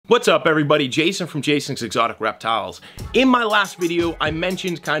What's up everybody, Jason from Jason's Exotic Reptiles. In my last video, I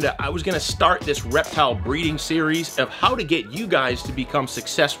mentioned I was gonna start this reptile breeding series of how to get you guys to become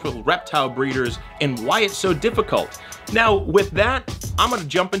successful reptile breeders and why it's so difficult. Now with that, I'm gonna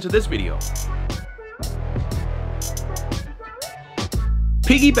jump into this video.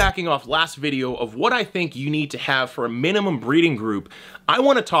 Piggybacking off last video of what I think you need to have for a minimum breeding group, I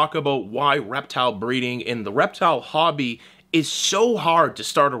wanna talk about why reptile breeding and the reptile hobby is so hard to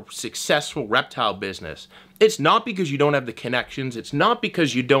start a successful reptile business. It's not because you don't have the connections, it's not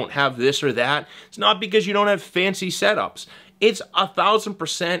because you don't have this or that, it's not because you don't have fancy setups. It's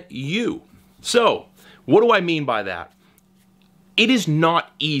 1000% you. So, what do I mean by that? It is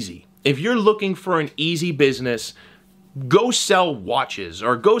not easy. If you're looking for an easy business, go sell watches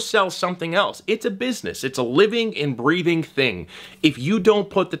or go sell something else. It's a business. It's a living and breathing thing. If you don't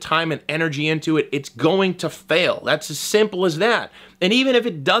put the time and energy into it, it's going to fail. That's as simple as that. And even if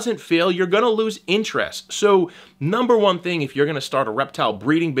it doesn't fail, you're going to lose interest. So number one thing, if you're going to start a reptile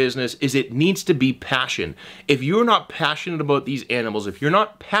breeding business, is it needs to be passion. If you're not passionate about these animals, if you're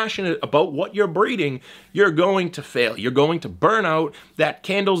not passionate about what you're breeding, you're going to fail. You're going to burn out. That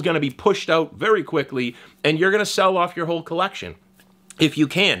candle's going to be pushed out very quickly, and you're going to sell off your whole collection. If you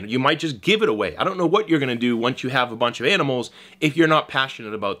can, you might just give it away. I don't know what you're going to do once you have a bunch of animals if you're not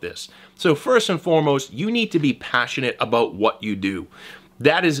passionate about this. So first and foremost, you need to be passionate about what you do.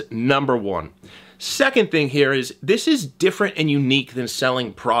 That is number one. Second thing here is this is different and unique than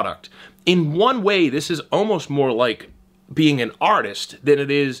selling product. In one way, this is almost more like being an artist than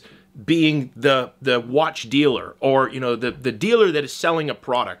it is being the watch dealer or the dealer that is selling a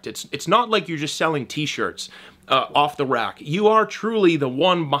product. It's not like you're just selling t-shirts off the rack. You are truly the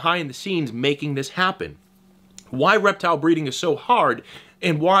one behind the scenes making this happen. Why reptile breeding is so hard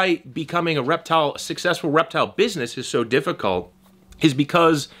and why becoming a successful reptile business is so difficult is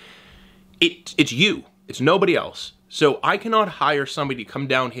because it's you. It's nobody else. So I cannot hire somebody to come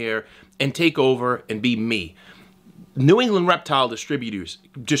down here and take over and be me. New England reptile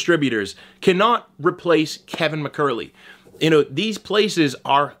distributors cannot replace Kevin McCurley. These places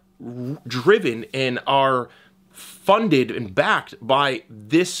are driven and are funded and backed by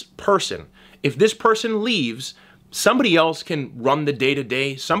this person. If this person leaves, somebody else can run the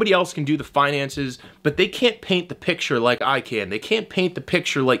day-to-day, somebody else can do the finances, but they can't paint the picture like I can. They can't paint the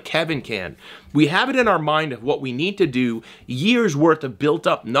picture like Kevin can. We have it in our mind of what we need to do, years worth of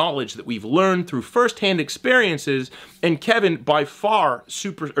built-up knowledge that we've learned through first-hand experiences, and Kevin by far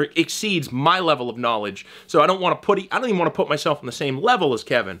exceeds my level of knowledge. So I don't even want to put myself on the same level as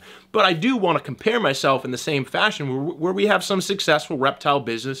Kevin, but I do want to compare myself in the same fashion where we have some successful reptile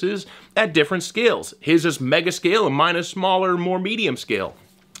businesses at different scales. His is mega scale and mine is smaller, more medium scale.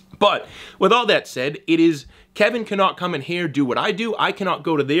 But with all that said, Kevin cannot come in here, do what I do. I cannot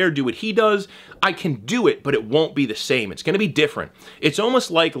go to there, do what he does. I can do it, but it won't be the same. It's going to be different. It's almost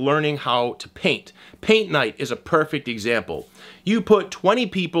like learning how to paint. Paint night is a perfect example. You put 20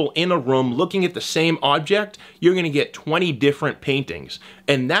 people in a room looking at the same object, you're going to get 20 different paintings.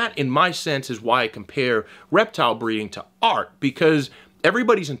 And that, in my sense, is why I compare reptile breeding to art, because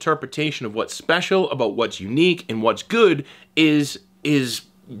everybody's interpretation of what's special, about what's unique, and what's good is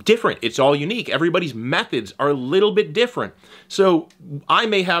different. It's all unique. Everybody's methods are a little bit different. So I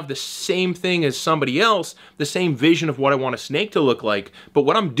may have the same thing as somebody else, the same vision of what I want a snake to look like, but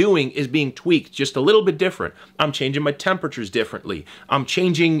what I'm doing is being tweaked just a little bit different. I'm changing my temperatures differently. I'm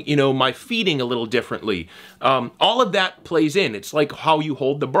changing, my feeding a little differently. All of that plays in. It's like how you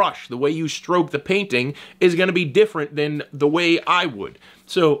hold the brush. The way you stroke the painting is going to be different than the way I would.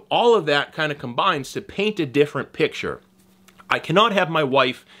 So all of that kind of combines to paint a different picture. I cannot have my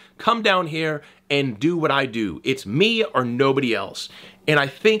wife come down here and do what I do. It's me or nobody else. And I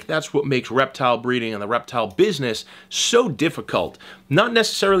think that's what makes reptile breeding and the reptile business so difficult. Not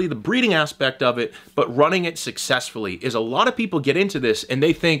necessarily the breeding aspect of it, but running it successfully. Is a lot of people get into this and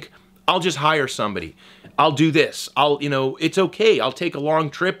they think, I'll just hire somebody. I'll do this. It's okay. I'll take a long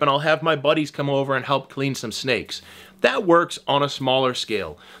trip and I'll have my buddies come over and help clean some snakes. That works on a smaller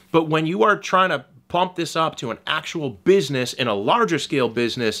scale. But when you are trying to pump this up to an actual business and a larger scale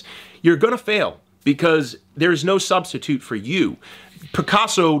business, you're going to fail because there's no substitute for you.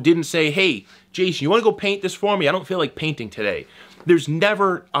 Picasso didn't say, hey, Jason, you want to go paint this for me? I don't feel like painting today. There's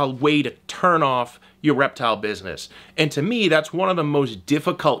never a way to turn off your reptile business. And to me, that's one of the most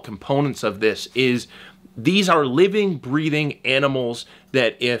difficult components of this is these are living, breathing animals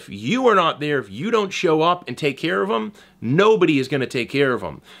that if you are not there, if you don't show up and take care of them, nobody is going to take care of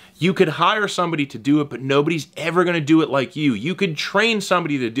them. You could hire somebody to do it, but nobody's ever going to do it like you. You could train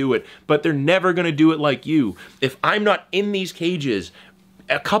somebody to do it, but they're never going to do it like you. If I'm not in these cages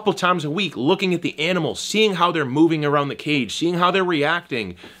a couple times a week, looking at the animals, seeing how they're moving around the cage, seeing how they're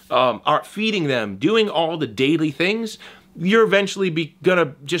reacting, feeding them, doing all the daily things, you're eventually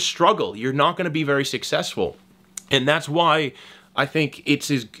gonna just struggle. You're not gonna be very successful. And that's why I think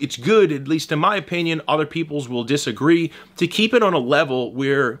it's good, at least in my opinion, other people's will disagree, to keep it on a level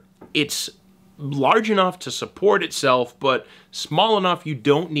where it's large enough to support itself, but small enough you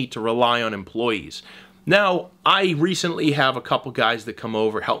don't need to rely on employees. Now, I recently have a couple guys that come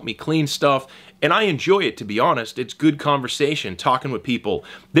over, help me clean stuff, and I enjoy it, to be honest. It's good conversation, talking with people.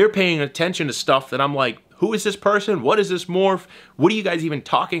 They're paying attention to stuff that I'm like, who is this person? What is this morph? What are you guys even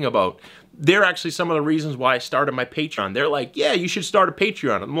talking about? They're actually some of the reasons why I started my Patreon. They're like, yeah, you should start a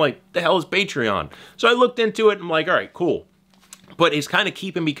Patreon. I'm like, the hell is Patreon? So I looked into it and I'm like, all right, cool. But it's kind of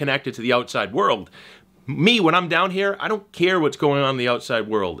keeping me connected to the outside world. Me, when I'm down here, I don't care what's going on in the outside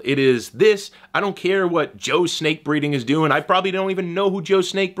world. It is this. I don't care what Joe Snake Breeding is doing. I probably don't even know who Joe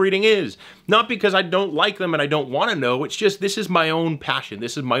Snake Breeding is. Not because I don't like them and I don't want to know. It's just this is my own passion.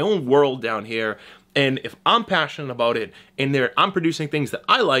 This is my own world down here. And if I'm passionate about it and I'm producing things that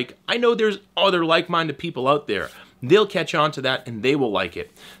I like, I know there's other like-minded people out there. They'll catch on to that and they will like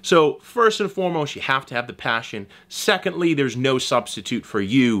it. So first and foremost, you have to have the passion. Secondly, there's no substitute for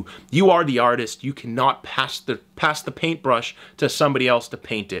you. You are the artist. You cannot pass the paintbrush to somebody else to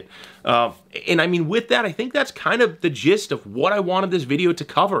paint it. And I mean, with that, I think that's kind of the gist of what I wanted this video to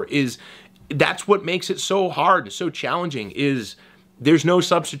cover. Is that's what makes it so hard, so challenging, is there's no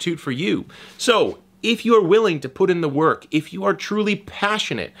substitute for you. So if you are willing to put in the work, if you are truly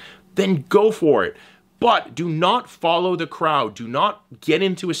passionate, then go for it. But do not follow the crowd. Do not get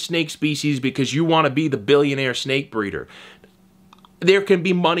into a snake species because you want to be the billionaire snake breeder. There can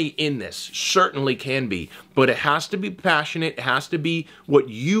be money in this, certainly can be, but it has to be passionate. It has to be what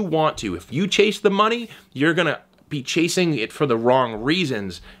you want to. If you chase the money, you're going to be chasing it for the wrong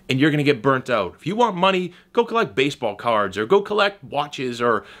reasons and you're going to get burnt out. If you want money, go collect baseball cards or go collect watches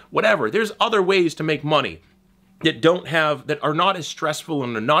or whatever. There's other ways to make money that are not as stressful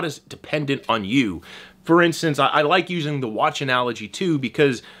and are not as dependent on you. For instance, I like using the watch analogy too,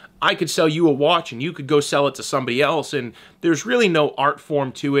 because I could sell you a watch and you could go sell it to somebody else, and there's really no art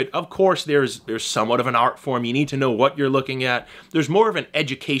form to it. Of course, there's somewhat of an art form. You need to know what you're looking at. There's more of an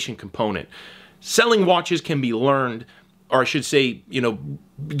education component. Selling watches can be learned, or I should say, you know,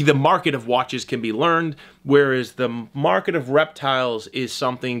 the market of watches can be learned, whereas the market of reptiles is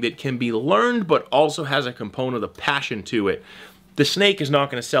something that can be learned, but also has a component of passion to it. The snake is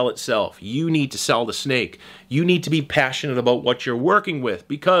not going to sell itself. You need to sell the snake. You need to be passionate about what you're working with,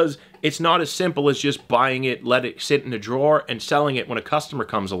 because it's not as simple as just buying it, let it sit in a drawer, and selling it when a customer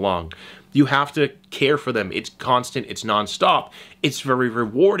comes along. You have to care for them. It's constant. It's nonstop. It's very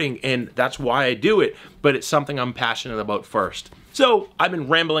rewarding, and that's why I do it, but it's something I'm passionate about first. So I've been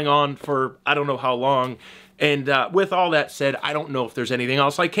rambling on for I don't know how long. And with all that said, I don't know if there's anything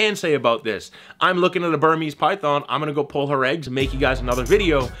else I can say about this. I'm looking at a Burmese python. I'm going to go pull her eggs and make you guys another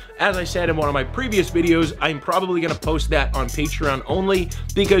video. As I said in one of my previous videos, I'm probably going to post that on Patreon only,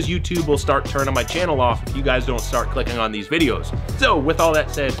 because YouTube will start turning my channel off if you guys don't start clicking on these videos. So with all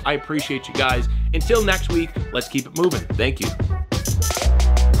that said, I appreciate you guys. Until next week, let's keep it moving. Thank you.